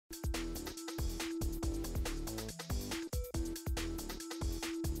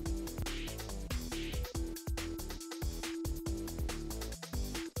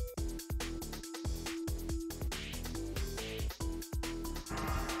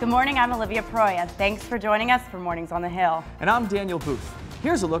Good morning, I'm Olivia Proya. Thanks for joining us for Mornings on the Hill. And I'm Daniel Booth.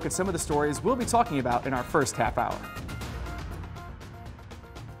 Here's a look at some of the stories we'll be talking about in our first half hour.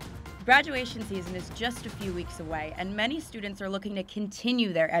 Graduation season is just a few weeks away, and many students are looking to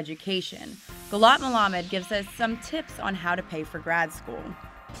continue their education. Galat Malamed gives us some tips on how to pay for grad school.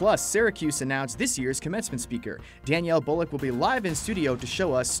 Plus, Syracuse announced this year's commencement speaker. Danielle Bullock will be live in studio to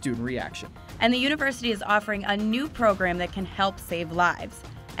show us student reaction. And the university is offering a new program that can help save lives.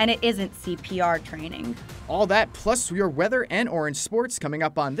 And it isn't CPR training. All that plus your weather and orange sports coming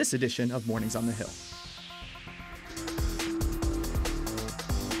up on this edition of Mornings on the Hill.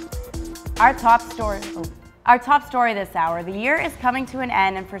 Our top story this hour. The year is coming to an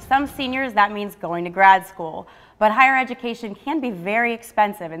end, and for some seniors that means going to grad school. But higher education can be very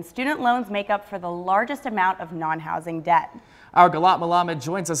expensive, and student loans make up for the largest amount of non-housing debt. Our Galat Malamed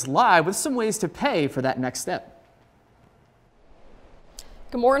joins us live with some ways to pay for that next step.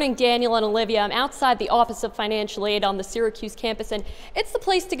 Good morning, Daniel and Olivia. I'm outside the Office of Financial Aid on the Syracuse campus, and it's the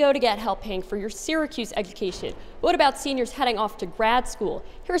place to go to get help paying for your Syracuse education. But what about seniors heading off to grad school?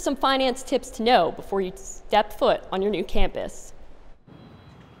 Here are some finance tips to know before you step foot on your new campus.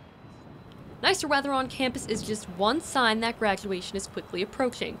 Nicer weather on campus is just one sign that graduation is quickly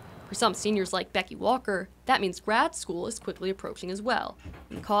approaching. For some seniors like Becky Walker, that means grad school is quickly approaching as well,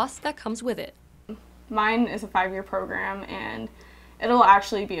 and the cost that comes with it. Mine is a 5-year program, and it'll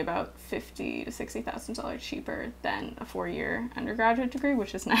actually be about $50,000 to $60,000 cheaper than a 4-year undergraduate degree,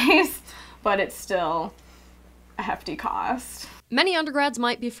 which is nice, but it's still a hefty cost. Many undergrads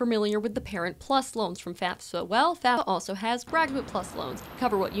might be familiar with the Parent Plus loans from FAFSA. Well, FAFSA also has Graduate Plus loans,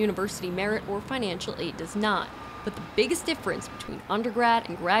 cover what university merit or financial aid does not. But the biggest difference between undergrad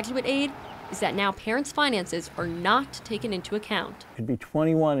and graduate aid is that now parents' finances are not taken into account. You could be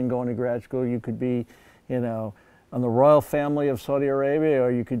 21 and going to grad school. You could be, on the royal family of Saudi Arabia,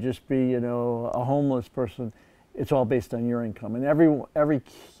 or you could just be, a homeless person. It's all based on your income. And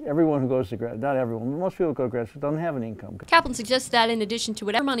everyone who goes to grad, not everyone, but most people who go to grad school don't have an income. Kaplan suggests that in addition to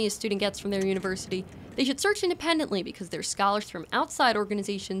whatever money a student gets from their university, they should search independently because there's scholars from outside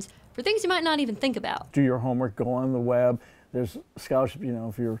organizations for things you might not even think about. Do your homework, go on the web. There's scholarships,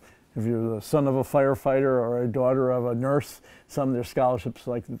 if you're the son of a firefighter or a daughter of a nurse, there's scholarships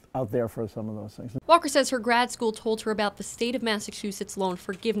like out there for some of those things. Walker says her grad school told her about the state of Massachusetts loan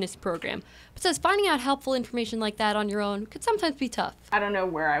forgiveness program, but says finding out helpful information like that on your own could sometimes be tough. I don't know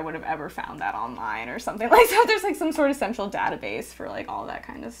where I would have ever found that online or something like that. There's like some sort of central database for like all that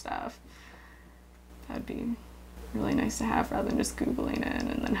kind of stuff. That'd be really nice to have rather than just Googling it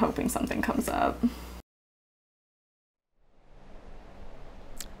and then hoping something comes up.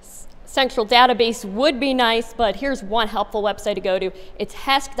 Central database would be nice, but here's one helpful website to go to. It's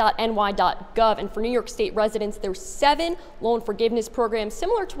hesc.ny.gov, and for New York State residents, there's 7 loan forgiveness programs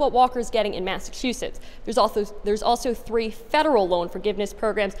similar to what Walker's getting in Massachusetts. There's also 3 federal loan forgiveness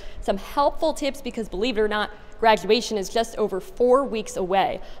programs. Some helpful tips because, believe it or not, graduation is just over 4 weeks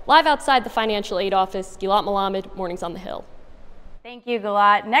away. Live outside the Financial Aid Office, Galat Malamed, Mornings on the Hill. Thank you,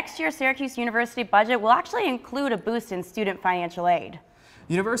 Galat. Next year's Syracuse University budget will actually include a boost in student financial aid.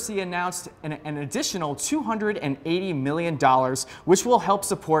 The university announced an additional $280 million, which will help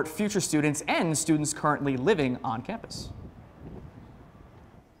support future students and students currently living on campus.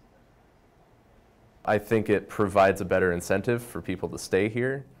 I think it provides a better incentive for people to stay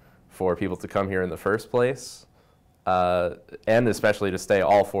here, for people to come here in the first place, and especially to stay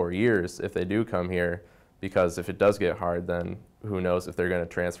all 4 years if they do come here, because if it does get hard, then who knows if they're going to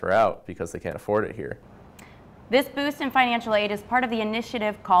transfer out because they can't afford it here. This boost in financial aid is part of the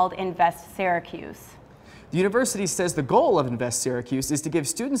initiative called Invest Syracuse. The university says the goal of Invest Syracuse is to give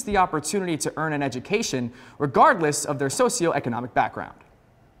students the opportunity to earn an education regardless of their socioeconomic background.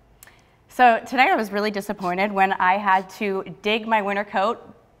 So today I was really disappointed when I had to dig my winter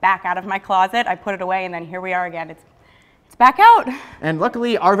coat back out of my closet. I put it away and then here we are again. It's back out. And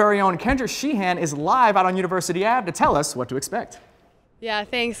luckily our very own Kendra Sheehan is live out on University Ave to tell us what to expect. Yeah,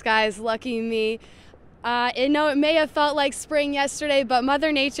 thanks guys, lucky me. It may have felt like spring yesterday, but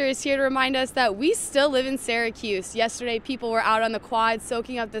Mother Nature is here to remind us that we still live in Syracuse. Yesterday, people were out on the quad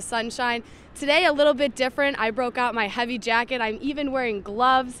soaking up the sunshine. Today, a little bit different. I broke out my heavy jacket. I'm even wearing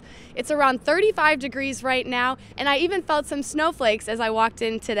gloves. It's around 35 degrees right now, and I even felt some snowflakes as I walked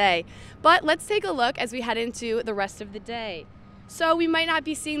in today. But let's take a look as we head into the rest of the day. So we might not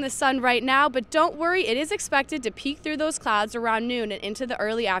be seeing the sun right now, but don't worry, it is expected to peek through those clouds around noon and into the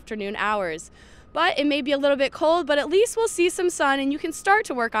early afternoon hours. But it may be a little bit cold, but at least we'll see some sun and you can start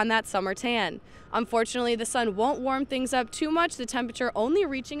to work on that summer tan. Unfortunately, the sun won't warm things up too much, the temperature only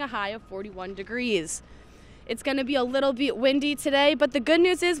reaching a high of 41 degrees. It's going to be a little bit windy today, but the good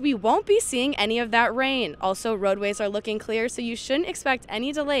news is we won't be seeing any of that rain. Also, roadways are looking clear, so you shouldn't expect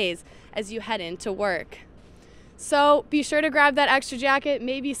any delays as you head into work. So be sure to grab that extra jacket,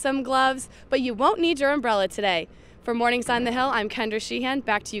 maybe some gloves, but you won't need your umbrella today. For Mornings on the Hill, I'm Kendra Sheehan.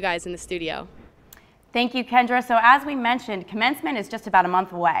 Back to you guys in the studio. Thank you, Kendra. So as we mentioned, commencement is just about a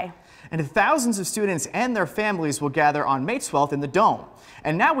month away. And thousands of students and their families will gather on May 12th in the Dome.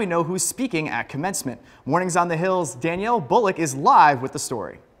 And now we know who's speaking at commencement. Mornings on the Hill's Danielle Bullock is live with the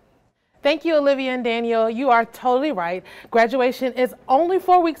story. Thank you, Olivia and Daniel. You are totally right. Graduation is only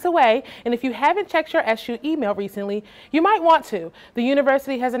 4 weeks away, and if you haven't checked your SU email recently, you might want to. The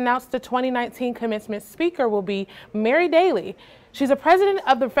university has announced the 2019 commencement speaker will be Mary Daly. She's a president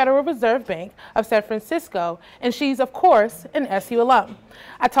of the Federal Reserve Bank of San Francisco, and she's, of course, an SU alum.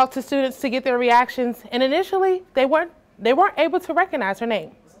 I talked to students to get their reactions, and initially, they weren't able to recognize her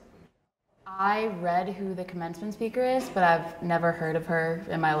name. I read who the commencement speaker is, but I've never heard of her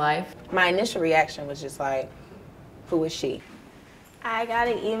in my life. My initial reaction was just like, who is she? I got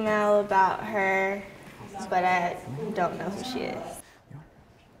an email about her, but I don't know who she is.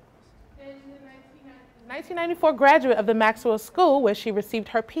 1994 graduate of the Maxwell School, where she received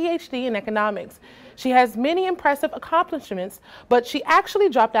her PhD in economics. She has many impressive accomplishments, but she actually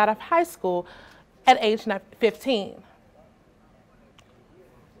dropped out of high school at age 15.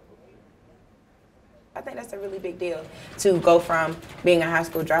 I think that's a really big deal to go from being a high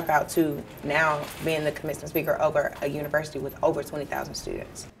school dropout to now being the commencement speaker over a university with over 20,000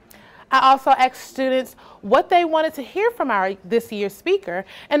 students. I also asked students what they wanted to hear from this year's speaker,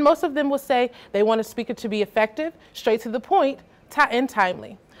 and most of them will say they want a speaker to be effective, straight to the point, and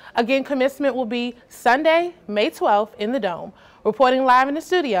timely. Again, commencement will be Sunday, May 12th in the Dome. Reporting live in the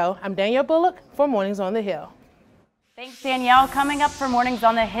studio, I'm Danielle Bullock for Mornings on the Hill. Thanks, Danielle. Coming up for Mornings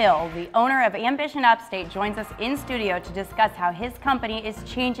on the Hill, the owner of Ambition Upstate joins us in studio to discuss how his company is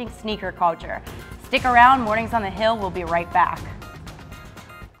changing sneaker culture. Stick around, Mornings on the Hill will be right back.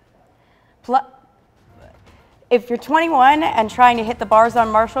 If you're 21 and trying to hit the bars on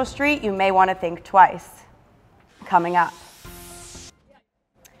Marshall Street, you may want to think twice. Coming up.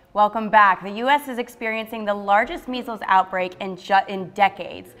 Welcome back. The U.S. is experiencing the largest measles outbreak in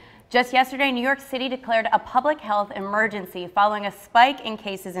decades. Just yesterday, New York City declared a public health emergency following a spike in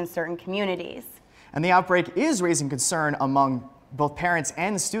cases in certain communities. And the outbreak is raising concern among both parents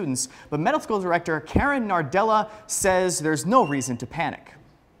and students, but medical director Karen Nardella says there's no reason to panic.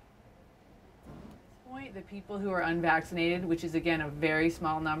 The people who are unvaccinated, which is again a very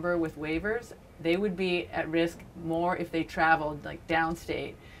small number with waivers, they would be at risk more if they traveled like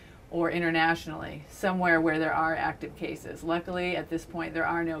downstate or internationally, somewhere where there are active cases. Luckily, at this point, there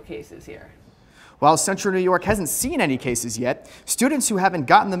are no cases here. While Central New York hasn't seen any cases yet, students who haven't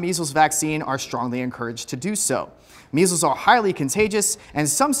gotten the measles vaccine are strongly encouraged to do so. Measles are highly contagious, and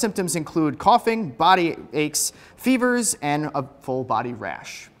some symptoms include coughing, body aches, fevers, and a full body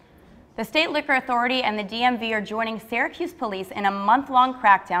rash. The State Liquor Authority and the DMV are joining Syracuse police in a month-long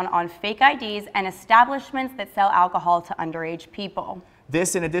crackdown on fake IDs and establishments that sell alcohol to underage people.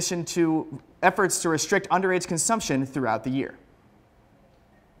 This in addition to efforts to restrict underage consumption throughout the year.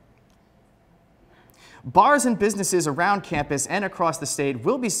 Bars and businesses around campus and across the state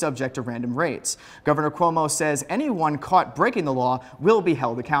will be subject to random raids. Governor Cuomo says anyone caught breaking the law will be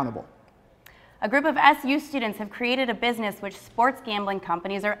held accountable. A group of SU students have created a business which sports gambling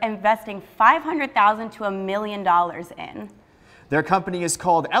companies are investing $500,000 to $1 million in. Their company is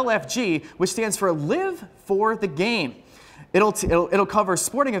called LFG, which stands for Live for the Game. It'll cover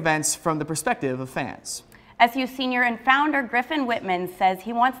sporting events from the perspective of fans. SU senior and founder Griffin Whitman says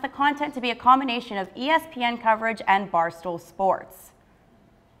he wants the content to be a combination of ESPN coverage and Barstool Sports.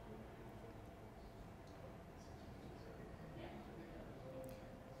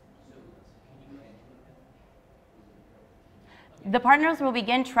 The partners will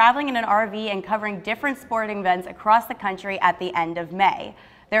begin traveling in an RV and covering different sporting events across the country at the end of May.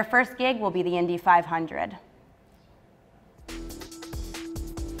 Their first gig will be the Indy 500.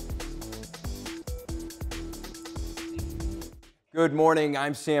 Good morning,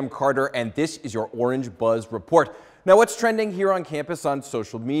 I'm Sam Carter, and this is your Orange Buzz Report. Now, what's trending here on campus on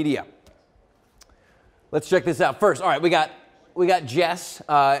social media? Let's check this out first. All right, we got Jess,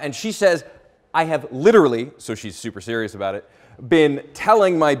 and she says, I have literally, so she's super serious about it, been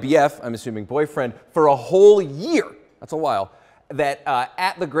telling my BF, I'm assuming boyfriend, for a whole year, that's a while, that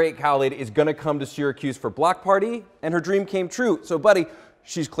At the Great Khalid is gonna come to Syracuse for block party, and her dream came true. So buddy,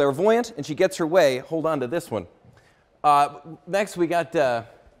 she's clairvoyant and she gets her way. Hold on to this one. Next I got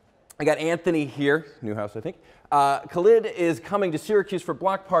Anthony here, Newhouse I think. Khalid is coming to Syracuse for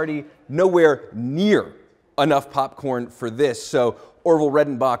block party nowhere near enough popcorn for this. So Orville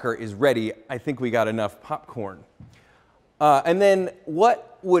Redenbacher is ready. I think we got enough popcorn. And then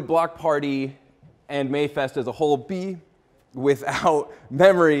what would Block Party and Mayfest as a whole be without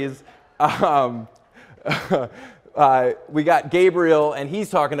memories? We got Gabriel, and he's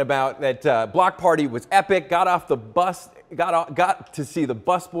talking about that Block Party was epic, got off the bus, got to see the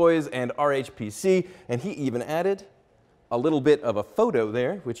Busboys and RHPC, and he even added a little bit of a photo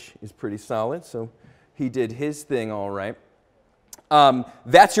there, which is pretty solid, so he did his thing all right.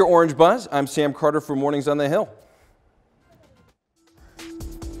 That's your Orange Buzz. I'm Sam Carter for Mornings on the Hill.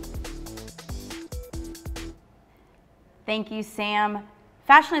 Thank you, Sam.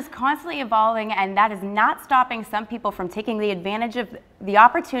 Fashion is constantly evolving, and that is not stopping some people from taking the advantage of the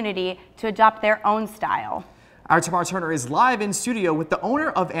opportunity to adopt their own style. Our Tamar Turner is live in studio with the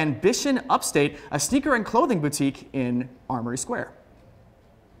owner of Ambition Upstate, a sneaker and clothing boutique in Armory Square.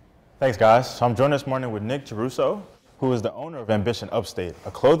 Thanks, guys. So I'm joined this morning with Nick Geruso, who is the owner of Ambition Upstate,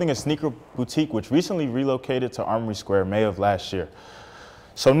 a clothing and sneaker boutique which recently relocated to Armory Square May of last year.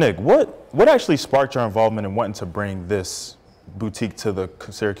 So Nick, what actually sparked your involvement in wanting to bring this boutique to the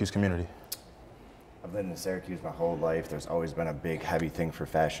Syracuse community? I've lived in Syracuse my whole life. There's always been a big, heavy thing for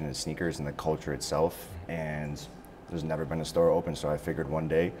fashion and sneakers and the culture itself. And there's never been a store open, so I figured one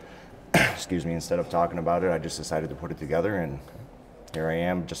day, excuse me, instead of talking about it, I just decided to put it together, and here I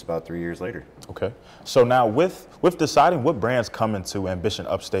am just about 3 years later. Okay. So now with deciding what brands come into Ambition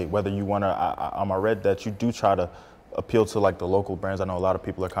Upstate, whether you want to, I read that you do try to appeal to like the local brands. I know a lot of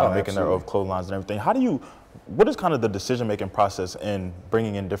people are kind of making their own clothing lines and everything. What is kind of the decision-making process in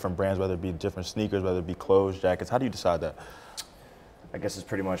bringing in different brands, whether it be different sneakers, whether it be clothes, jackets? How do you decide that? I guess it's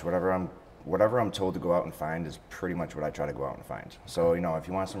pretty much whatever I'm told to go out and find is pretty much what I try to go out and find. So, you know, if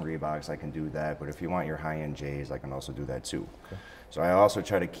you want some Reeboks, I can do that. But if you want your high-end J's, I can also do that too. Okay. So I also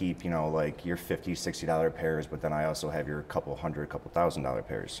try to keep, you know, like your $50, $60 pairs, but then I also have your couple $1,000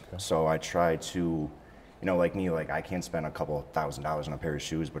 pairs. Okay. So I try to, you know, like me, like I can't spend a couple $1,000s on a pair of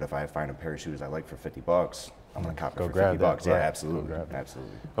shoes, but if I find a pair of shoes I like for $50, I'm gonna cop it for $50. Yeah, absolutely,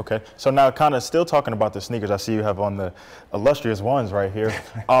 absolutely. Okay, so now kind of still talking about the sneakers, I see you have on the illustrious ones right here.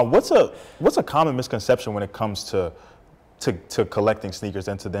 What's a common misconception when it comes to collecting sneakers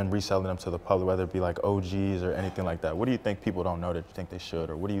and to then reselling them to the public, whether it be like OGs or anything like that? What do you think people don't know that you think they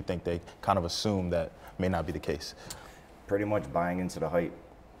should, or what do you think they kind of assume that may not be the case? Pretty much buying into the hype.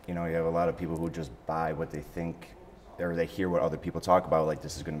 You know, you have a lot of people who just buy what they think, or they hear what other people talk about, like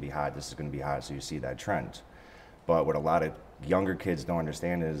this is going to be hot, this is going to be hot, so you see that trend. But what a lot of younger kids don't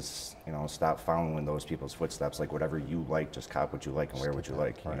understand is, you know, stop following those people's footsteps. Like whatever you like, just cop what you like and wear what you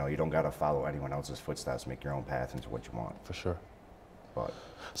like. Right. You know, you don't got to follow anyone else's footsteps. Make your own path into what you want. For sure. But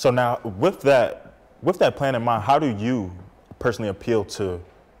so now, with that plan in mind, how do you personally appeal to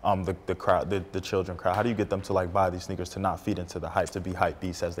the crowd, the children crowd? How do you get them to like buy these sneakers to not feed into the hype, to be hype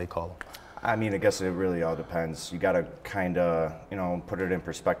beasts as they call them? I mean, I guess it really all depends. You got to kind of, you know, put it in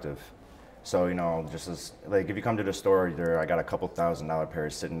perspective. So, you know, just as, like, if you come to the store, I got a couple $1,000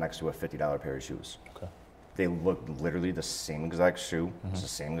 pairs sitting next to a $50 pair of shoes. Okay. They look literally the same exact shoe, mm-hmm. It's the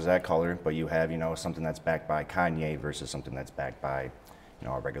same exact color, but you have, you know, something that's backed by Kanye versus something that's backed by, you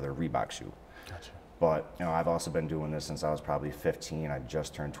know, a regular Reebok shoe. Gotcha. But, you know, I've also been doing this since I was probably 15. I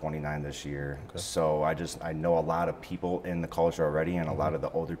just turned 29 this year. Okay. So I know a lot of people in the culture already, and a lot of the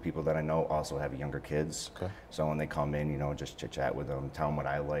older people that I know also have younger kids. Okay. So when they come in, you know, just chit chat with them, tell them what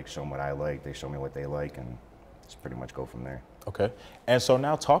I like, show them what I like, they show me what they like, and just pretty much go from there. Okay. And so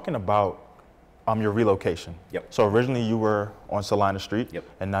now talking about your relocation. Yep. So originally you were on Salina Street. Yep.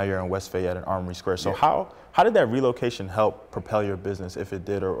 And now you're in West Fayette at Armory Square. So yep. How did that relocation help propel your business, if it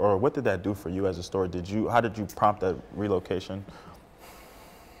did, or what did that do for you as a store? How did you prompt that relocation?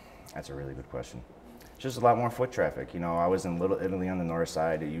 That's a really good question. Just a lot more foot traffic. You know, I was in Little Italy on the north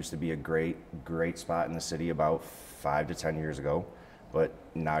side. It used to be a great spot in the city about 5 to 10 years ago. But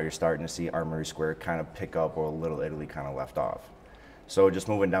now you're starting to see Armory Square kind of pick up where Little Italy kind of left off. So just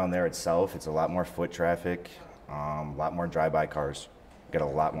moving down there itself, it's a lot more foot traffic, a lot more drive-by cars. Get a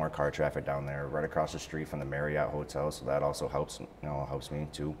lot more car traffic down there, right across the street from the Marriott Hotel, so that also helps, you know, helps me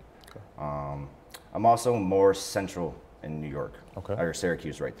too. Okay. I'm also more central in New York, okay. Or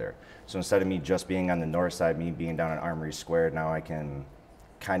Syracuse right there. So instead of me just being on the north side, me being down at Armory Square, now I can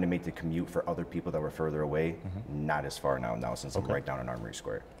kind of make the commute for other people that were further away, not as far now since I'm right down in Armory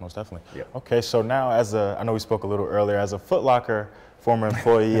Square. Most definitely. Yep. Okay, so now I know we spoke a little earlier, as a Foot Locker former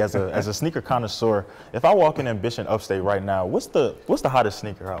employee, as a sneaker connoisseur, if I walk in Ambition Upstate right now, what's the hottest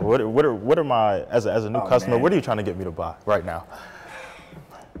sneaker? What are my, as a new customer, man. What are you trying to get me to buy right now?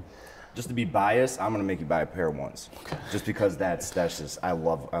 Just to be biased, I'm gonna make you buy a pair of ones, okay. Just because that's just I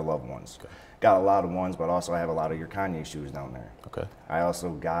love ones. Okay. got a lot of ones, but also I have a lot of your Kanye shoes down there. Okay. I also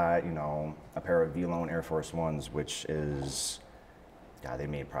got, you know, a pair of V-Lone Air Force Ones, which is, God, they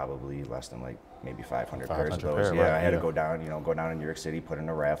made probably less than like maybe 500 pairs of those. Yeah, I had to go down, you know, go down to New York City, put in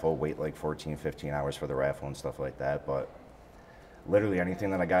a raffle, wait like 14, 15 hours for the raffle and stuff like that. But literally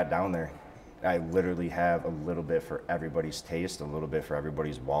anything that I got down there, I literally have a little bit for everybody's taste, a little bit for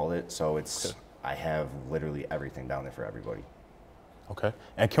everybody's wallet. So it's, I have literally everything down there for everybody. Okay.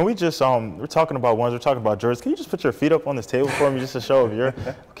 And can we just, we're talking about ones, we're talking about jerseys. Can you just put your feet up on this table for me just to show of your,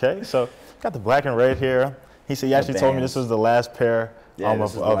 okay? So got the black and red here. He actually told me this was the last pair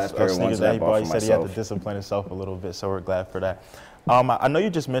of sneakers that he bought. He said he had to discipline himself a little bit, so we're glad for that. I know you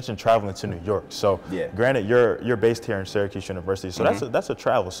just mentioned traveling to New York. So granted, you're based here in Syracuse University, so that's a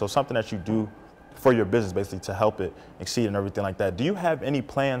travel. So something that you do for your business, basically, to help it exceed and everything like that. Do you have any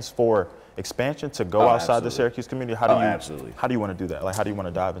plans for expansion to go outside the Syracuse community? How do you want to do that? Like, how do you want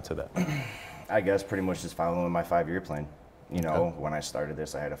to dive into that? I guess pretty much just following my 5-year plan. You know, when I started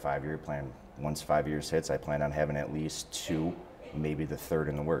this, I had a 5-year plan. Once 5 years hits, I plan on having at least 2, maybe the 3rd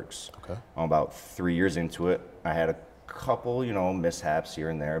in the works. Okay. I'm about 3 years into it. I had a couple, you know, mishaps here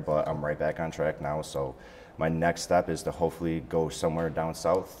and there, but I'm right back on track now. So my next step is to hopefully go somewhere down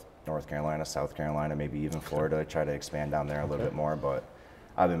south, North Carolina, South Carolina, maybe even Florida, try to expand down there a little bit more. But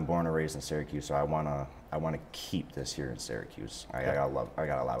I've been born and raised in Syracuse, so I wanna keep this here in Syracuse. I got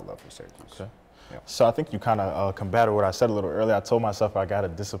a lot of love for Syracuse. Okay. Yep. So I think you kind of combated what I said a little earlier. I told myself I got to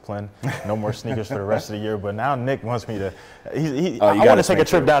discipline, no more sneakers for the rest of the year. But now Nick wants me to. I want to take a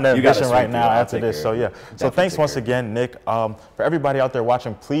trip down to Ambition right now after this. So yeah. So thanks once again, Nick. For everybody out there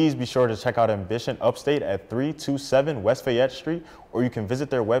watching, please be sure to check out Ambition Upstate at 327 West Fayette Street, or you can visit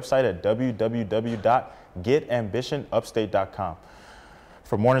their website at www.getambitionupstate.com.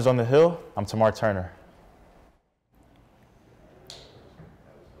 For Mornings on the Hill, I'm Tamar Turner.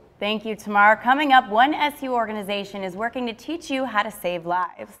 Thank you, Tamar. Coming up, one SU organization is working to teach you how to save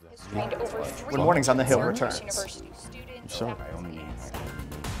lives. When Mornings on the Hill returns. Sure.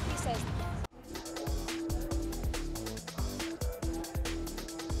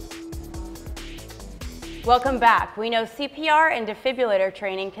 Welcome back. We know CPR and defibrillator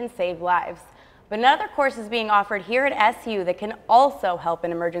training can save lives, but another course is being offered here at SU that can also help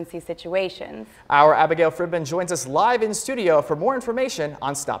in emergency situations. Our Abigail Fridman joins us live in studio for more information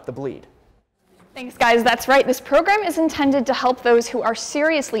on Stop the Bleed. Thanks, guys. That's right. This program is intended to help those who are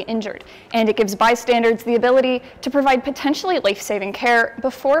seriously injured, and it gives bystanders the ability to provide potentially life-saving care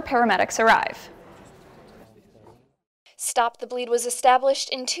before paramedics arrive. Stop the Bleed was established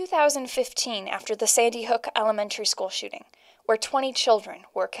in 2015 after the Sandy Hook Elementary School shooting, where 20 children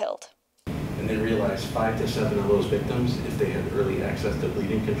were killed. And then realized 5 to 7 of those victims, if they had early access to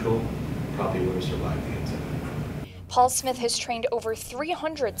bleeding control, probably would have survived the incident. Paul Smith has trained over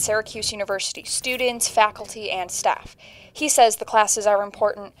 300 Syracuse University students, faculty, and staff. He says the classes are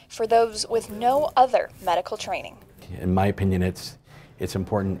important for those with no other medical training. In my opinion, it's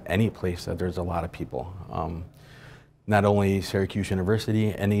important any place that there's a lot of people. Not only Syracuse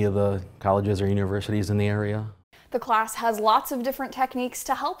University, any of the colleges or universities in the area. The class has lots of different techniques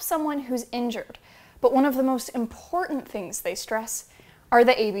to help someone who's injured, but one of the most important things they stress are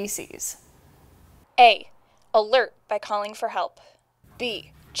the ABCs. A. Alert by calling for help.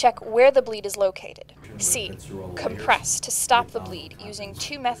 B. Check where the bleed is located. C. Compress to stop the bleed using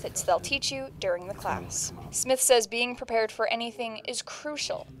 2 methods they'll teach you during the class. Smith says being prepared for anything is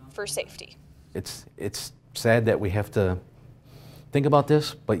crucial for safety. It's sad that we have to think about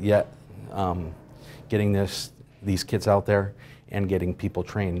this, but yet getting these kids out there and getting people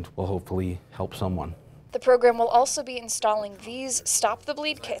trained will hopefully help someone. The program will also be installing these Stop the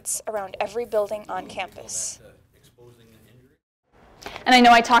Bleed kits around every building on campus. And I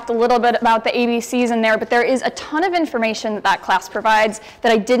know I talked a little bit about the ABCs in there, but there is a ton of information that class provides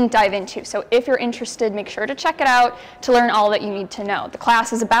that I didn't dive into. So if you're interested, make sure to check it out to learn all that you need to know. The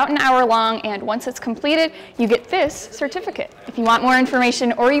class is about an hour long, and once it's completed, you get this certificate. If you want more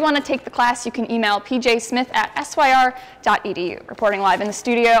information or you want to take the class, you can email pjsmith@syr.edu. Reporting live in the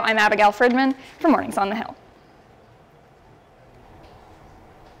studio, I'm Abigail Fridman for Mornings on the Hill.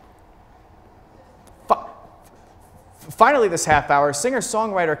 Finally this half hour,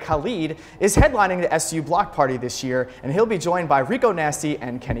 singer-songwriter Khalid is headlining the SU Block Party this year, and he'll be joined by Rico Nasty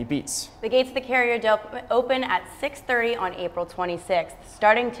and Kenny Beats. The gates of the Carrier open at 6:30 on April 26th.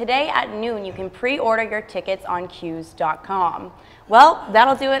 Starting today at noon, you can pre-order your tickets on Q's.com. Well,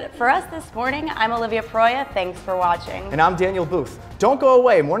 that'll do it for us this morning. I'm Olivia Proya. Thanks for watching. And I'm Daniel Booth. Don't go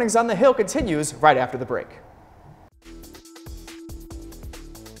away. Mornings on the Hill continues right after the break.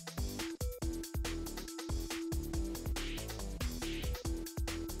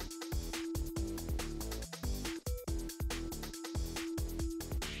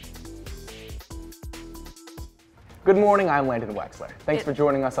 Good morning, I'm Landon Wexler. Thanks for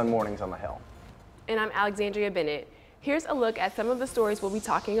joining us on Mornings on the Hill. And I'm Alexandria Bennett. Here's a look at some of the stories we'll be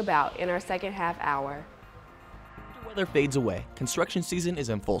talking about in our second half hour. The weather fades away. Construction season is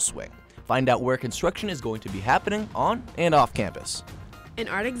in full swing. Find out where construction is going to be happening on and off campus. An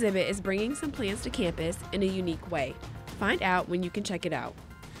art exhibit is bringing some plants to campus in a unique way. Find out when you can check it out.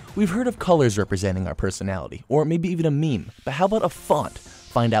 We've heard of colors representing our personality, or maybe even a meme, but how about a font?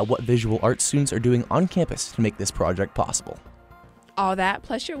 Find out what visual art students are doing on campus to make this project possible. All that,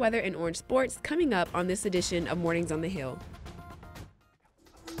 plus your weather and orange sports, coming up on this edition of Mornings on the Hill.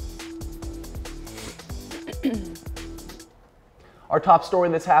 Our top story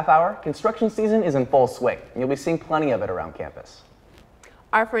this half hour, construction season is in full swing, and you'll be seeing plenty of it around campus.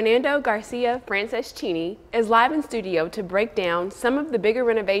 Our Fernando Garcia Franceschini is live in studio to break down some of the bigger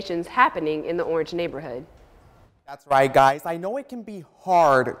renovations happening in the Orange neighborhood. That's right, guys. I know it can be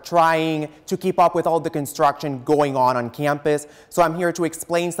hard trying to keep up with all the construction going on campus, so I'm here to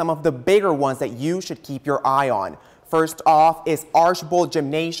explain some of the bigger ones that you should keep your eye on. First off is Archbold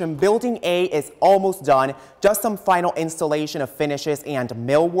Gymnasium. Building A is almost done, just some final installation of finishes and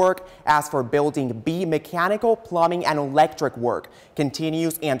millwork. As for Building B, mechanical, plumbing, and electric work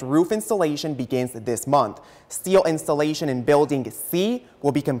continues and roof installation begins this month. Steel installation in Building C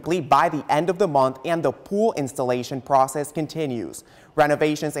will be complete by the end of the month, and the pool installation process continues.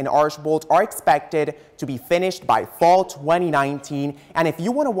 Renovations in Archbold are expected to be finished by fall 2019, and if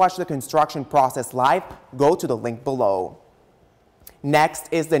you want to watch the construction process live, go to the link below. Next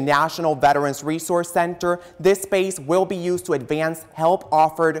is the National Veterans Resource Center. This space will be used to advance help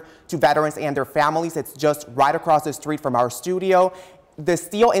offered to veterans and their families. It's just right across the street from our studio. The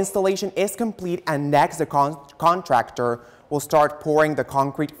steel installation is complete, and next the contractor will start pouring the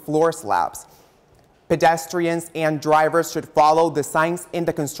concrete floor slabs. Pedestrians and drivers should follow the signs in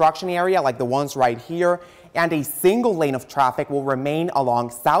the construction area, like the ones right here, and a single lane of traffic will remain along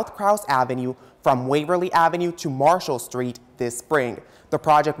South Krause Avenue from Waverly Avenue to Marshall Street this spring. The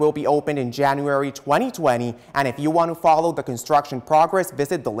project will be opened in January 2020, and if you want to follow the construction progress,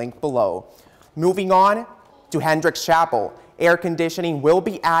 visit the link below. Moving on to Hendricks Chapel. Air conditioning will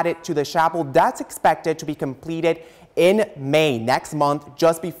be added to the chapel. That's expected to be completed in May next month,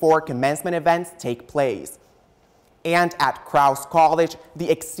 just before commencement events take place. And at Krause College,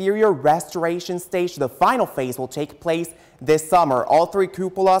 the exterior restoration stage, the final phase, will take place this summer. All three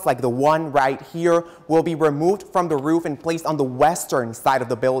cupolas, like the one right here, will be removed from the roof and placed on the western side of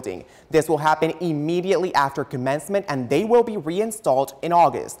the building. This will happen immediately after commencement, and they will be reinstalled in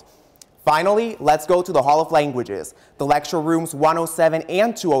August. Finally, let's go to the Hall of Languages. The lecture rooms 107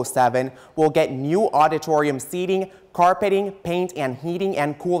 and 207 will get new auditorium seating, carpeting, paint, and heating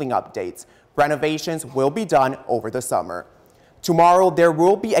and cooling updates. Renovations will be done over the summer. Tomorrow, there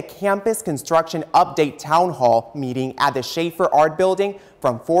will be a campus construction update town hall meeting at the Schaefer Art Building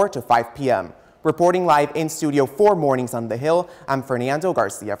from 4 to 5 p.m. Reporting live in studio for Mornings on the Hill, I'm Fernando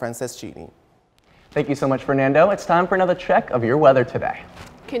Garcia Franceschini. Thank you so much, Fernando. It's time for another check of your weather today.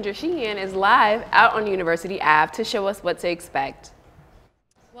 Kendra Sheehan is live out on University Ave to show us what to expect.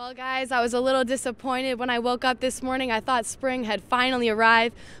 Well, guys, I was a little disappointed when I woke up this morning. I thought spring had finally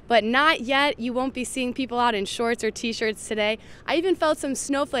arrived, but not yet. You won't be seeing people out in shorts or t-shirts today. I even felt some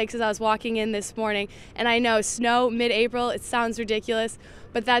snowflakes as I was walking in this morning, and I know snow mid-April, it sounds ridiculous,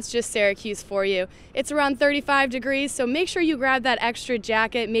 but that's just Syracuse for you. It's around 35 degrees, so make sure you grab that extra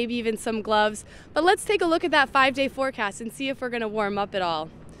jacket, maybe even some gloves. But let's take a look at that 5-day forecast and see if we're going to warm up at all.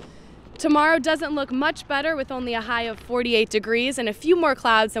 Tomorrow doesn't look much better with only a high of 48 degrees and a few more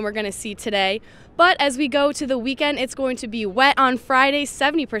clouds than we're going to see today. But as we go to the weekend, it's going to be wet on Friday,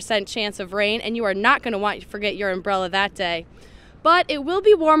 70% chance of rain, and you are not going to want to forget your umbrella that day. But it will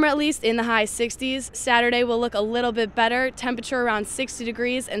be warmer, at least in the high 60s. Saturday will look a little bit better, temperature around 60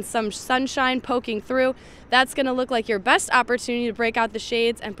 degrees and some sunshine poking through. That's going to look like your best opportunity to break out the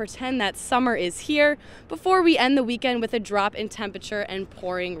shades and pretend that summer is here before we end the weekend with a drop in temperature and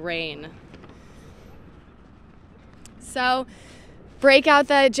pouring rain. So break out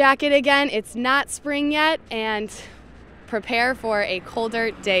the jacket again. It's not spring yet, and prepare for a colder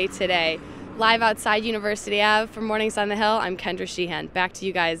day today. Live outside University Ave for Mornings on the Hill, I'm Kendra Sheehan. Back to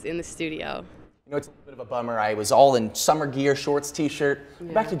you guys in the studio. You know, it's a little bit of a bummer. I was all in summer gear, shorts, t-shirt.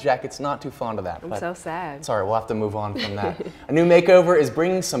 Yeah. Back to jackets, not too fond of that. I'm so sad. Sorry, we'll have to move on from that. A new makeover is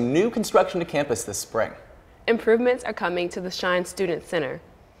bringing some new construction to campus this spring. Improvements are coming to the Shine Student Center.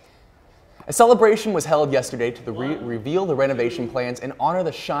 A celebration was held yesterday to reveal the renovation plans and honor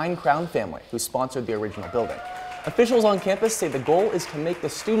the Shine Crown family who sponsored the original building. Officials on campus say the goal is to make the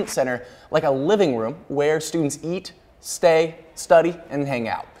Student Center like a living room where students eat, stay, study, and hang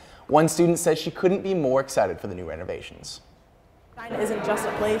out. One student says she couldn't be more excited for the new renovations. Shine isn't just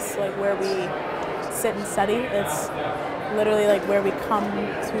a place like where we sit and study. It's literally like where we come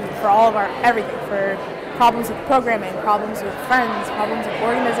to for all of our everything, for problems with programming, problems with friends, problems with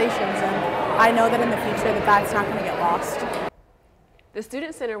organizations, and I know that in the future that's not going to get lost. The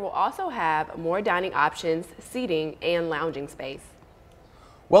Student Center will also have more dining options, seating, and lounging space.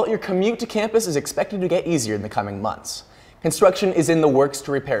 Well, your commute to campus is expected to get easier in the coming months. Construction is in the works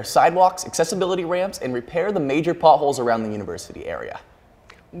to repair sidewalks, accessibility ramps, and repair the major potholes around the university area.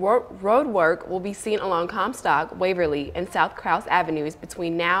 Road work will be seen along Comstock, Waverly, and South Krause Avenues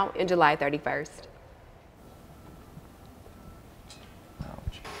between now and July 31st.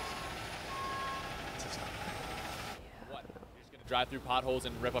 Drive through potholes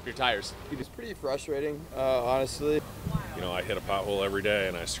and rip up your tires. It's pretty frustrating, honestly. You know, I hit a pothole every day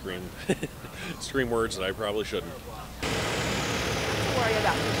and I scream, scream words that I probably shouldn't. Not to worry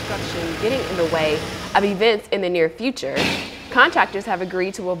about construction getting in the way of events in the near future. Contractors have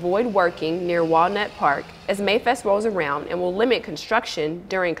agreed to avoid working near Walnut Park as Mayfest rolls around and will limit construction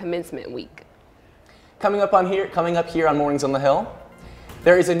during commencement week. Coming up here on Mornings on the Hill,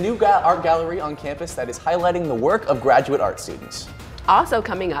 there is a new art gallery on campus that is highlighting the work of graduate art students. Also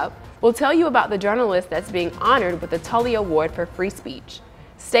coming up, we'll tell you about the journalist that's being honored with the Tully Award for Free Speech.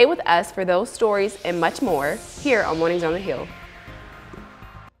 Stay with us for those stories and much more here on Mornings on the Hill.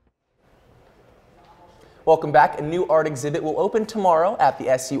 Welcome back. A new art exhibit will open tomorrow at the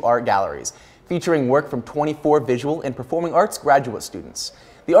SU Art Galleries, featuring work from 24 visual and performing arts graduate students.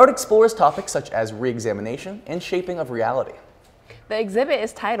 The art explores topics such as re-examination and shaping of reality. The exhibit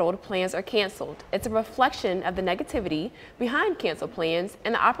is titled Plans Are Canceled. It's a reflection of the negativity behind canceled plans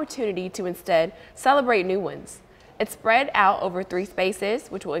and the opportunity to instead celebrate new ones. It's spread out over 3 spaces,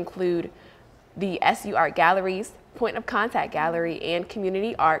 which will include the SU Art Galleries, Point of Contact Gallery, and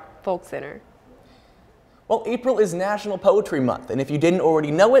Community Art Folk Center. Well, April is National Poetry Month, and if you didn't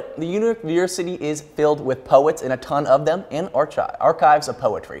already know it, the university is filled with poets, and a ton of them, and archives of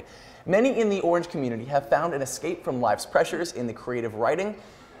poetry. Many in the Orange community have found an escape from life's pressures in the creative writing.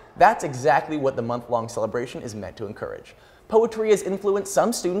 That's exactly what the month-long celebration is meant to encourage. Poetry has influenced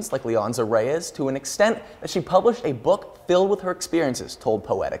some students, like Leonza Reyes, to an extent that she published a book filled with her experiences told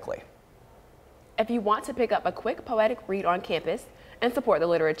poetically. If you want to pick up a quick poetic read on campus and support the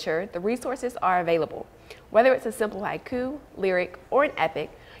literature, the resources are available. Whether it's a simple haiku, lyric, or an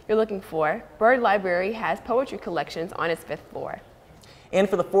epic you're looking for, Bird Library has poetry collections on its 5th floor. And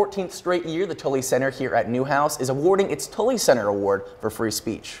for the 14th straight year, the Tully Center here at Newhouse is awarding its Tully Center Award for free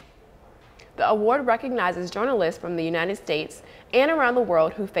speech. The award recognizes journalists from the United States and around the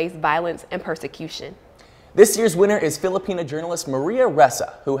world who face violence and persecution. This year's winner is Filipina journalist Maria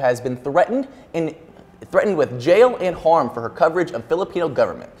Ressa, who has been threatened with jail and harm for her coverage of Filipino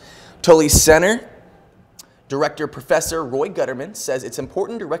government. Tully Center Director Professor Roy Gutterman says it's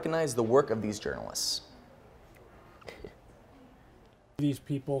important to recognize the work of these journalists. These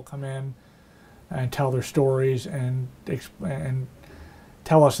people come in and tell their stories and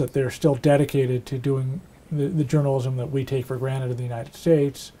tell us that they're still dedicated to doing the journalism that we take for granted in the United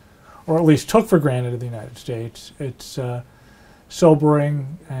States, or at least took for granted in the United States. It's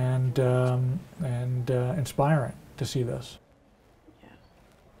sobering and inspiring to see this.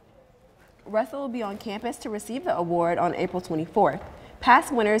 Ressa will be on campus to receive the award on April 24th.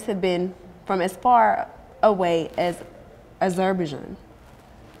 Past winners have been from as far away as Azerbaijan.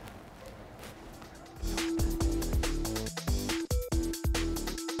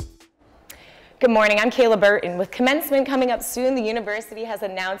 Good morning, I'm Kayla Burton. With commencement coming up soon, the university has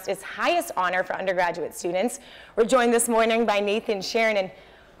announced its highest honor for undergraduate students. We're joined this morning by Nathan Sharon,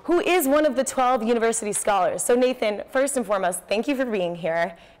 who is one of the 12 university scholars. So Nathan, first and foremost, thank you for being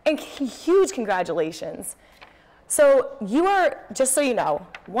here, and huge congratulations. So you are, just so you know,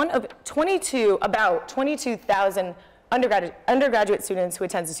 one of about 22,000 undergraduate students who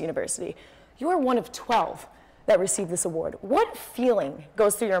attend this university. You are one of 12 that received this award. What feeling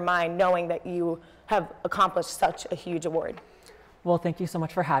goes through your mind knowing that you have accomplished such a huge award? Well, thank you so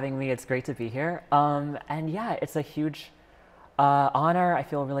much for having me. It's great to be here. And yeah, it's a huge honor. I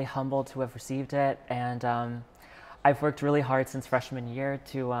feel really humbled to have received it. And I've worked really hard since freshman year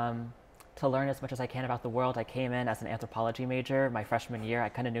to learn as much as I can about the world. I came in as an anthropology major my freshman year. I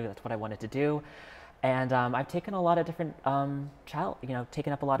kind of knew that's what I wanted to do. And I've taken a lot of different,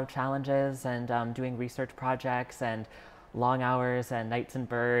 taken up a lot of challenges and doing research projects and long hours and nights in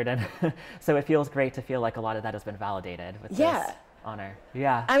Bird. And so it feels great to feel like a lot of that has been validated with this honor.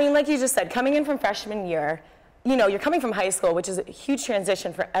 Yeah. I mean, like you just said, coming in from freshman year, you know, you're coming from high school, which is a huge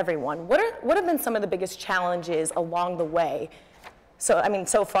transition for everyone. What have been some of the biggest challenges along the way so, I mean,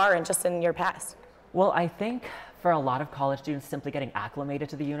 so far and just in your past? Well, I think for a lot of college students, simply getting acclimated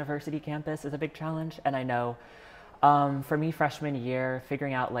to the university campus is a big challenge. And I know for me, freshman year,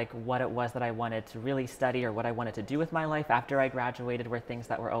 figuring out like what it was that I wanted to really study or what I wanted to do with my life after I graduated were things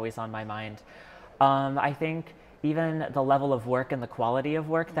that were always on my mind. I think even the level of work and the quality of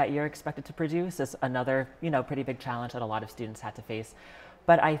work that you're expected to produce is another, pretty big challenge that a lot of students had to face.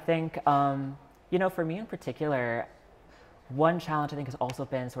 But I think, for me in particular, one challenge I think has also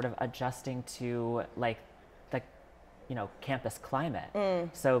been sort of adjusting to like the, campus climate.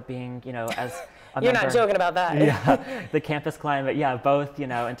 So being, as a You're member, not joking about that. Yeah, the campus climate, yeah, both,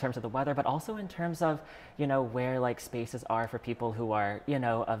 in terms of the weather, but also in terms of, where like spaces are for people who are,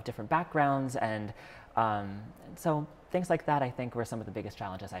 of different backgrounds. And so things like that, I think, were some of the biggest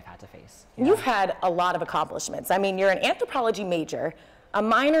challenges I've had to face. You've had a lot of accomplishments. I mean, you're an anthropology major, a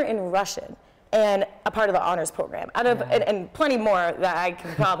minor in Russian, and a part of the honors program, and plenty more that I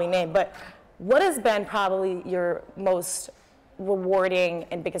can probably name. But what has been probably your most rewarding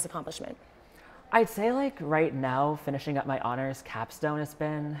and biggest accomplishment? I'd say like right now, finishing up my honors capstone has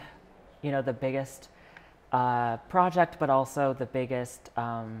been, the biggest project, but also the biggest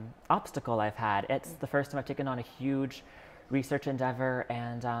obstacle I've had. It's the first time I've taken on a huge research endeavor,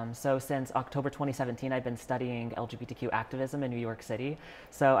 and so since October 2017, I've been studying LGBTQ activism in New York City.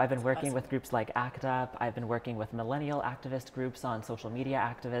 So I've been working with groups like ACT UP, I've been working with millennial activist groups on social media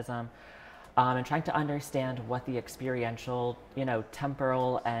activism, and trying to understand what the experiential,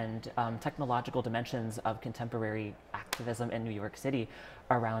 temporal and technological dimensions of contemporary activism in New York City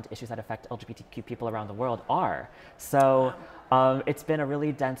around issues that affect LGBTQ people around the world are. So it's been a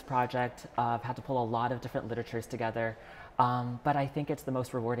really dense project. I've had to pull a lot of different literatures together. But I think it's the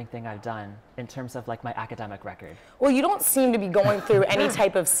most rewarding thing I've done in terms of like my academic record. Well, you don't seem to be going through any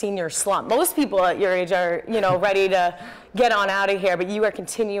type of senior slump. Most people at your age are, ready to get on out of here, but you are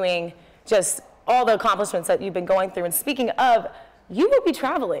continuing just all the accomplishments that you've been going through. And speaking of, you will be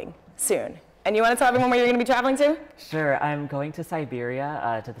traveling soon. And you want to tell everyone where you're going to be traveling to? Sure. I'm going to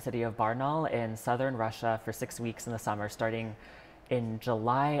Siberia, to the city of Barnaul in southern Russia for 6 weeks in the summer, starting in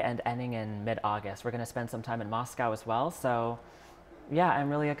July and ending in mid-August. We're going to spend some time in Moscow as well. So yeah, I'm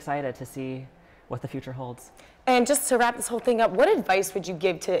really excited to see what the future holds. And just to wrap this whole thing up, what advice would you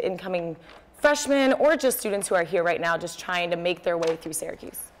give to incoming freshmen or just students who are here right now just trying to make their way through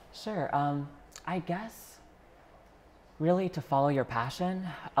Syracuse? Sure. I guess really to follow your passion.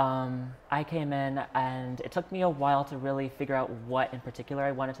 I came in and it took me a while to really figure out what in particular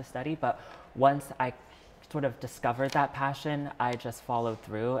I wanted to study, but once I sort of discovered that passion, I just followed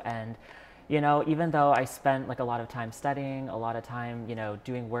through. And even though I spent like a lot of time studying, a lot of time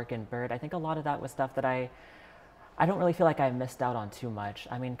doing work in Bird, I think a lot of that was stuff that I don't really feel like I missed out on too much.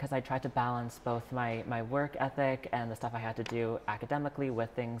 I mean, because I tried to balance both my work ethic and the stuff I had to do academically with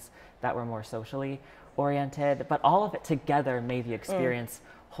things that were more socially oriented, but all of it together made the experience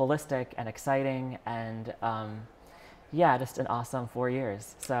holistic and exciting, and yeah, just an awesome 4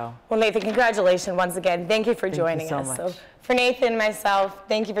 years. So, well, Nathan, congratulations once again. Thank you for joining us. So for Nathan and myself,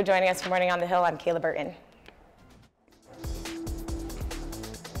 thank you for joining us for Morning on the Hill. I'm Kayla Burton.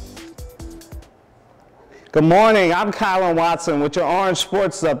 Good morning, I'm Kylan Watson with your Orange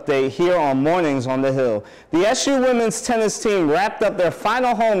Sports Update here on Mornings on the Hill. The SU women's tennis team wrapped up their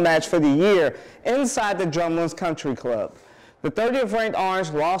final home match for the year inside the Drumlins Country Club. The 30th ranked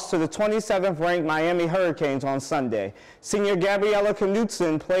Orange lost to the 27th ranked Miami Hurricanes on Sunday. Senior Gabriella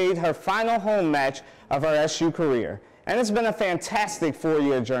Knutson played her final home match of her SU career. And it's been a fantastic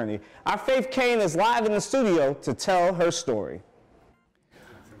 4-year journey. Our Faith Kane is live in the studio to tell her story.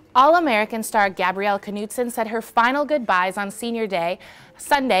 All-American star Gabrielle Knutson said her final goodbyes on senior day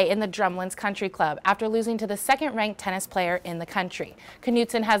Sunday in the Drumlins Country Club after losing to the second-ranked tennis player in the country.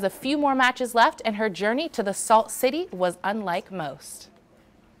 Knutson has a few more matches left, and her journey to the Salt City was unlike most.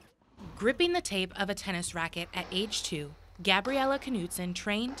 Gripping the tape of a tennis racket at age 2, Gabriella Knutson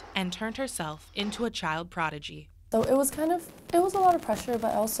trained and turned herself into a child prodigy. So it was a lot of pressure,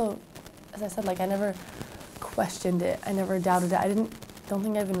 but also, as I said, I never questioned it. I never doubted it. I don't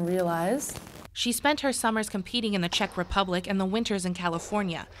think I even realized. She spent her summers competing in the Czech Republic and the winters in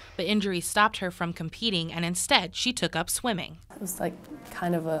California, but injuries stopped her from competing, and instead she took up swimming. It was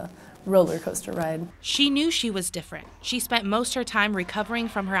kind of a roller coaster ride. She knew she was different. She spent most of her time recovering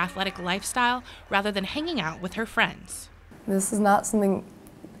from her athletic lifestyle rather than hanging out with her friends. This is not something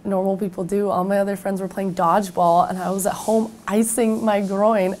normal people do. All my other friends were playing dodgeball, and I was at home icing my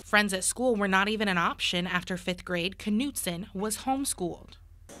groin. Friends at school were not even an option after 5th grade. Knutson was homeschooled.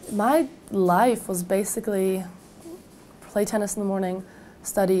 My life was basically play tennis in the morning,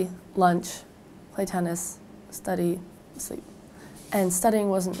 study, lunch, play tennis, study, sleep. And studying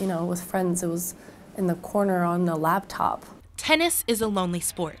wasn't, you know, with friends. It was in the corner on a laptop. Tennis is a lonely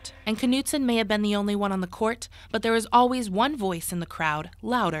sport, and Knutson may have been the only one on the court, but there is always one voice in the crowd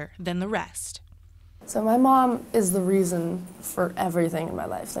louder than the rest. So my mom is the reason for everything in my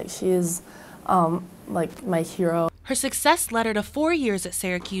life. Like, she is like my hero. Her success led her to 4 years at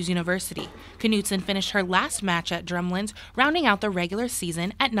Syracuse University. Knutson finished her last match at Drumlins, rounding out the regular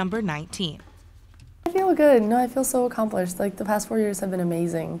season at number 19. I feel good. No, I feel so accomplished. Like, the past 4 years have been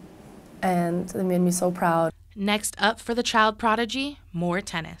amazing, and they made me so proud. Next up for the child prodigy, more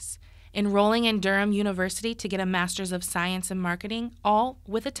tennis. Enrolling in Durham University to get a Master's of Science in Marketing, all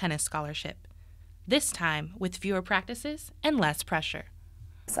with a tennis scholarship. This time with fewer practices and less pressure.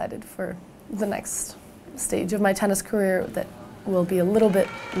 Excited for the next stage of my tennis career that will be a little bit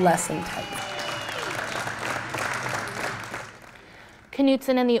less intense.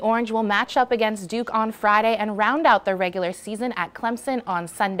 Knutson and the Orange will match up against Duke on Friday and round out their regular season at Clemson on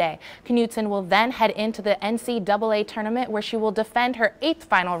Sunday. Knutson will then head into the NCAA tournament where she will defend her 8th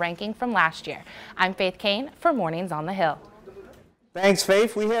final ranking from last year. I'm Faith Kane for Mornings on the Hill. Thanks,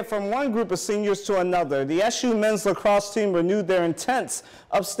 Faith. We head from one group of seniors to another. The SU men's lacrosse team renewed their intense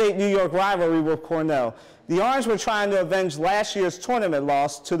upstate New York rivalry with Cornell. The Orange were trying to avenge last year's tournament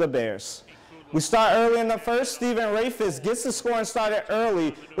loss to the Bears. We start early in the first. Steven Rafis gets the scoring started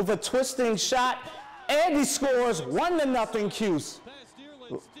early with a twisting shot, and he scores 1-0 Cuse.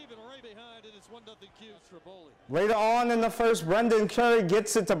 Later on in the first, Brendan Curry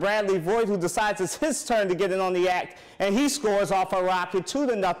gets it to Bradley Voigt, who decides it's his turn to get in on the act, and he scores off a rocket,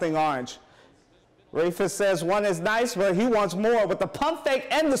 2-0 Orange. Rafis says one is nice, but he wants more with the pump fake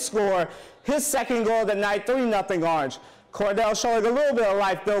and the score. His second goal of the night, 3-0 Orange. Cordell showing a little bit of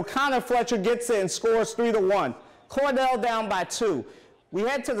life, though. Connor Fletcher gets it and scores 3-1. Cordell down by 2. We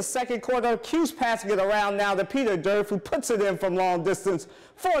head to the second quarter. Cuse passing it around now to Peter Durf, who puts it in from long distance,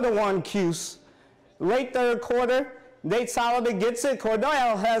 4-1 Cuse. Late third quarter, Nate Solomon gets it.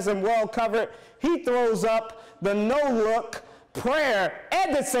 Cordell has him well covered. He throws up the no-look prayer,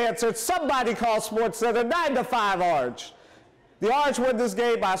 and it's answered. Somebody call SportsCenter, 9-5 Orange. The Orange win this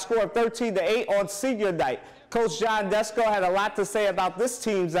game by a score of 13-8 on senior night. Coach John Desko had a lot to say about his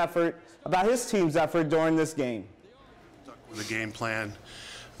team's effort during this game. The game plan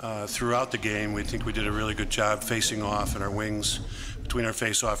throughout the game, we think we did a really good job facing off, and our wings, between our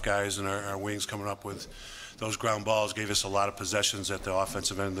face-off guys and our wings coming up with those ground balls, gave us a lot of possessions at the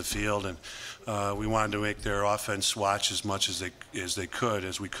offensive end of the field, and we wanted to make their offense watch as much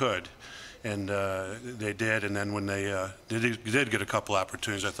as we could. And they did, and then when they did get a couple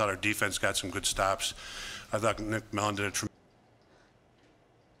opportunities, I thought our defense got some good stops. I thought Nick Mellon did a tremendous.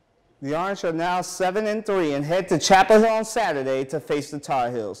 The Orange are now 7-3 and head to Chapel Hill on Saturday to face the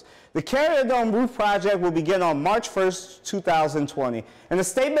Tar Heels. The Carrier Dome roof project will begin on March 1st, 2020. In a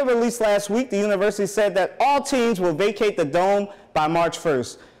statement released last week, the university said that all teams will vacate the dome by March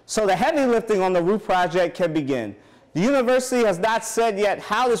 1st, so the heavy lifting on the roof project can begin. The university has not said yet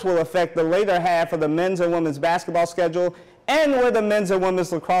how this will affect the later half of the men's and women's basketball schedule and where the men's and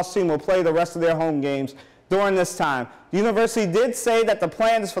women's lacrosse team will play the rest of their home games during this time. The university did say that the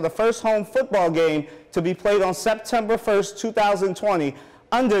plan is for the first home football game to be played on September 1st, 2020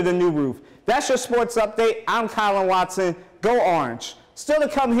 under the new roof. That's your sports update. I'm Colin Watson. Go Orange. Still to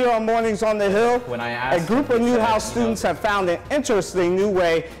come here on Mornings on the Hill, a group of Newhouse students have found an interesting new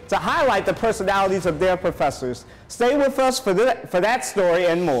way to highlight the personalities of their professors. Stay with us for that story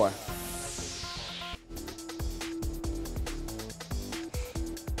and more.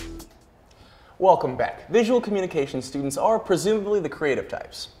 Welcome back. Visual communication students are presumably the creative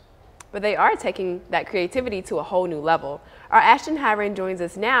types. But they are taking that creativity to a whole new level. Our Ashton Hiron joins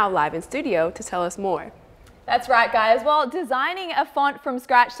us now live in studio to tell us more. That's right, guys. Well, designing a font from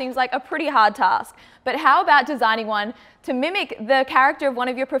scratch seems like a pretty hard task. But how about designing one to mimic the character of one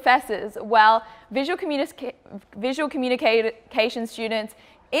of your professors? Well, visual communication students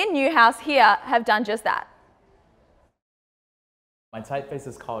in Newhouse here have done just that. My typeface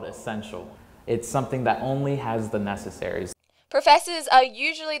is called Essential. It's something that only has the necessaries. Professors are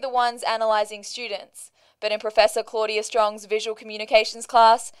usually the ones analysing students, but in Professor Claudia Strong's visual communications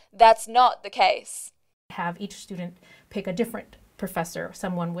class, that's not the case. Have each student pick a different professor,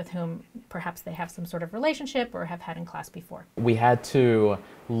 someone with whom perhaps they have some sort of relationship or have had in class before. We had to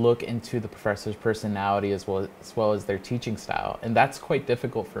look into the professor's personality as well as their teaching style, and that's quite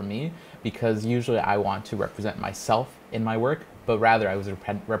difficult for me because usually I want to represent myself in my work, but rather I was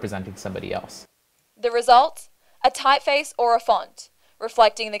representing somebody else. The result? A typeface or a font,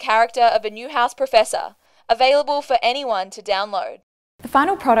 reflecting the character of a Newhouse professor, available for anyone to download. The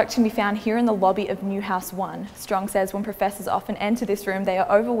final product can be found here in the lobby of Newhouse 1. Strong says when professors often enter this room, they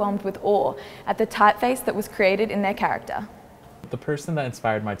are overwhelmed with awe at the typeface that was created in their character. The person that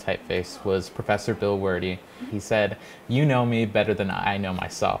inspired my typeface was Professor Bill Werde. He said, "You know me better than I know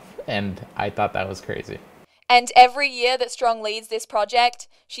myself," and I thought that was crazy. And every year that Strong leads this project,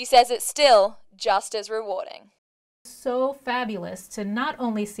 she says it's still just as rewarding. So fabulous to not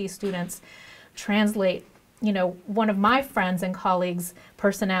only see students translate, you know, one of my friends and colleagues'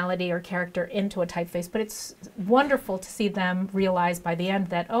 personality or character into a typeface, but it's wonderful to see them realize by the end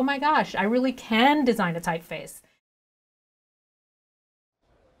that, oh my gosh, I really can design a typeface.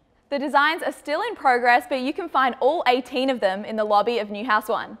 The designs are still in progress, but you can find all 18 of them in the lobby of Newhouse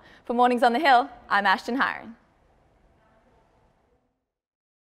 1. For Mornings on the Hill, I'm Ashton Hiron.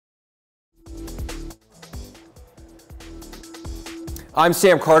 I'm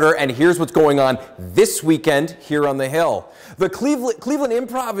Sam Carter, and here's what's going on this weekend here on the Hill. The Cleveland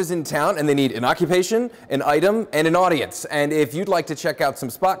Improv is in town, and they need an occupation, an item, and an audience. And if you'd like to check out some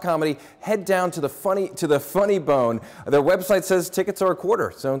spot comedy, head down to the Funny Bone. Their website says tickets are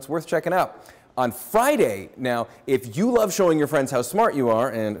 $25, so it's worth checking out. On Friday, now, if you love showing your friends how smart you are,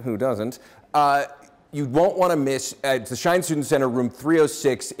 and who doesn't, you won't want to miss, it's the Shine Student Center, room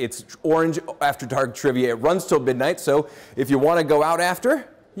 306. It's Orange After Dark Trivia. It runs till midnight, so if you want to go out after,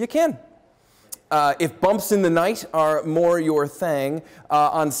 you can. If bumps in the night are more your thing,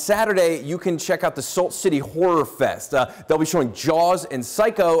 on Saturday you can check out the Salt City Horror Fest. They'll be showing Jaws and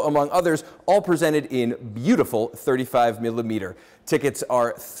Psycho, among others, all presented in beautiful 35mm. Tickets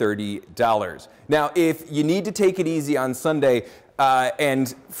are $30. Now, if you need to take it easy on Sunday,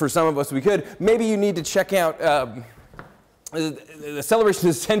 and for some of us we could, maybe you need to check out the Celebration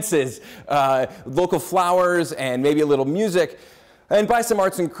of Senses, local flowers and maybe a little music, and buy some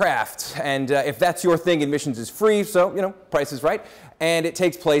arts and crafts. And if that's your thing, admissions is free, so, you know, price is right. And it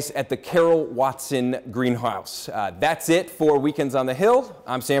takes place at the Carol Watson Greenhouse. That's it for Weekends on the Hill.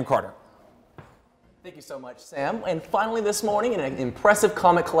 I'm Sam Carter. Thank you so much, Sam. And finally this morning, an impressive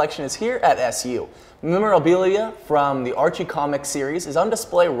comic collection is here at SU. Memorabilia from the Archie comic series is on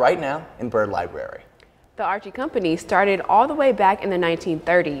display right now in Byrd Library. The Archie Company started all the way back in the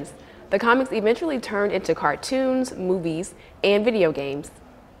 1930s. The comics eventually turned into cartoons, movies, and video games.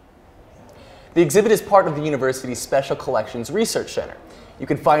 The exhibit is part of the university's Special Collections Research Center. You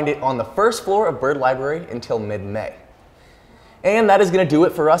can find it on the first floor of Byrd Library until mid-May. And that is going to do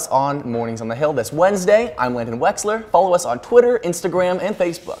it for us on Mornings on the Hill this Wednesday. I'm Landon Wexler. Follow us on Twitter, Instagram, and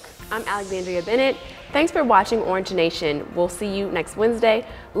Facebook. I'm Alexandria Bennett. Thanks for watching Orange Nation. We'll see you next Wednesday,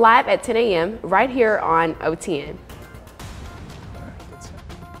 live at 10 a.m. right here on OTN.